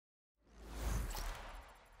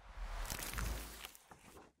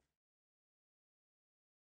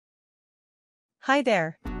Hi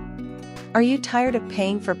there! Are you tired of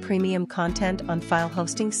paying for premium content on file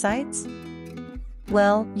hosting sites?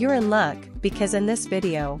 Well, you're in luck, because in this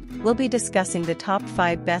video, we'll be discussing the top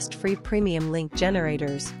 5 best free premium link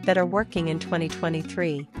generators that are working in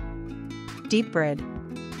 2023. DeepBrid.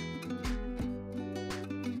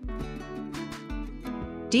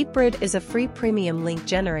 DeepBrid is a free premium link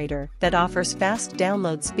generator that offers fast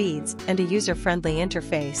download speeds and a user-friendly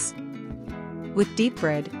interface. With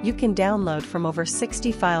DeepBrid, you can download from over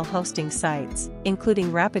 60 file hosting sites,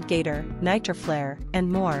 including rapidgator, NitroFlare, and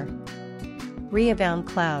more. Reabound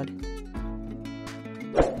Cloud.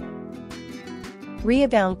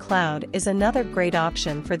 Reabound Cloud is another great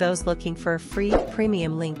option for those looking for a free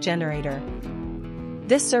premium link generator.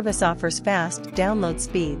 This service offers fast download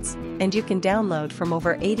speeds, and you can download from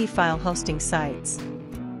over 80 file hosting sites.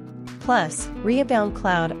 Plus, Reabound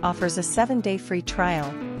Cloud offers a 7-day free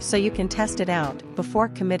trial, so you can test it out before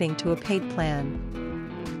committing to a paid plan.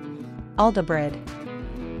 AldaBrid.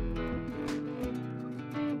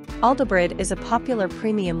 AldaBrid is a popular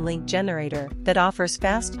premium link generator that offers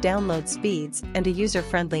fast download speeds and a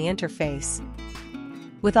user-friendly interface.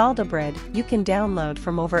 With AldaBrid, you can download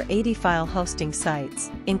from over 80 file hosting sites,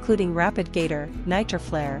 including rapidgator,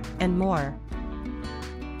 NitroFlare, and more.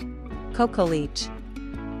 CocoaLeech.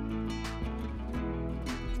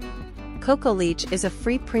 CocoaLeech is a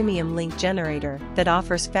free premium link generator that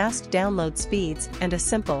offers fast download speeds and a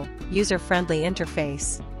simple, user-friendly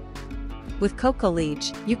interface. With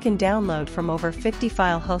CocoaLeech, you can download from over 50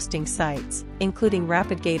 file hosting sites, including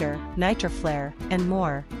rapidgator, NitroFlare, and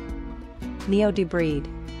more. NeoDeBrid.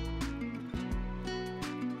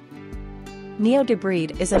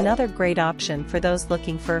 NeoDeBrid is another great option for those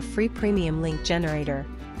looking for a free premium link generator.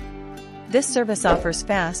 This service offers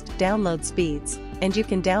fast download speeds, and you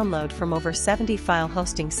can download from over 70 file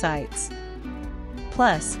hosting sites.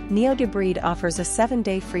 Plus, NeoDeBrid offers a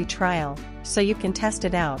 7-day free trial, so you can test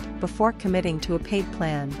it out before committing to a paid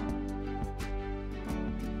plan.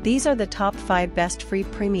 These are the top 5 best free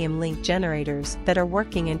premium link generators that are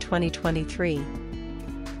working in 2023.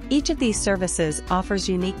 Each of these services offers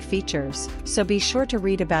unique features, so be sure to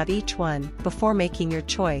read about each one before making your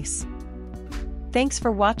choice. Thanks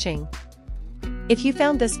for watching. If you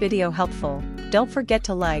found this video helpful, don't forget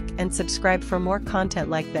to like and subscribe for more content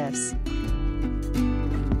like this.